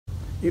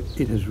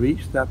It has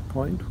reached that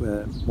point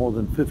where more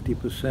than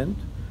 50%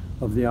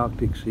 of the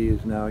Arctic Sea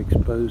is now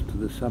exposed to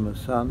the summer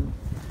sun,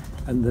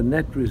 and the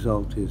net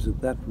result is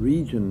that that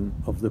region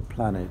of the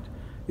planet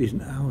is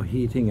now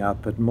heating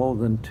up at more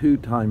than 2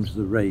 times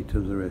the rate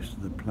of the rest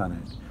of the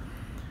planet.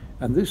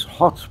 And this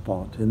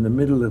hotspot in the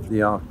middle of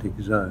the Arctic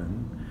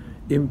zone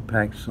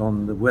impacts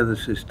on the weather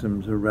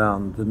systems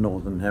around the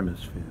northern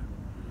hemisphere.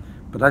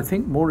 But I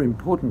think more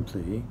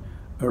importantly,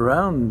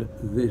 around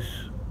this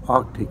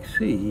Arctic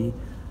Sea,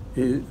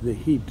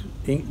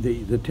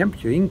 the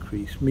temperature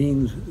increase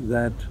means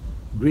that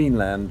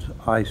Greenland's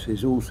ice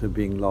is also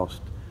being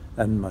lost,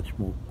 and much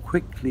more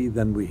quickly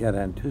than we had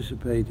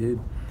anticipated.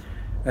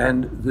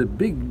 And the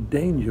big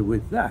danger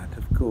with that,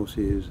 of course,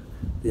 is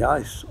the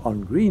ice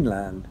on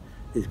Greenland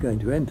is going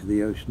to enter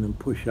the ocean and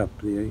push up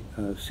the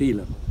sea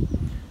level.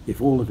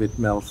 If all of it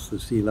melts, the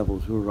sea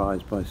levels will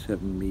rise by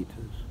 7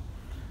 meters.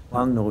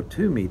 1 or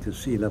 2 meters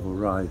sea level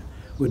rise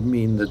would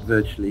mean that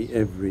virtually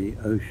every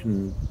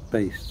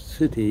ocean-based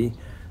cities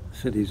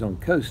on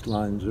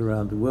coastlines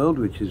around the world,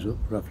 which is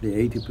roughly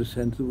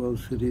 80% of the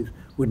world's cities,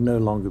 would no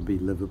longer be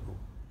livable.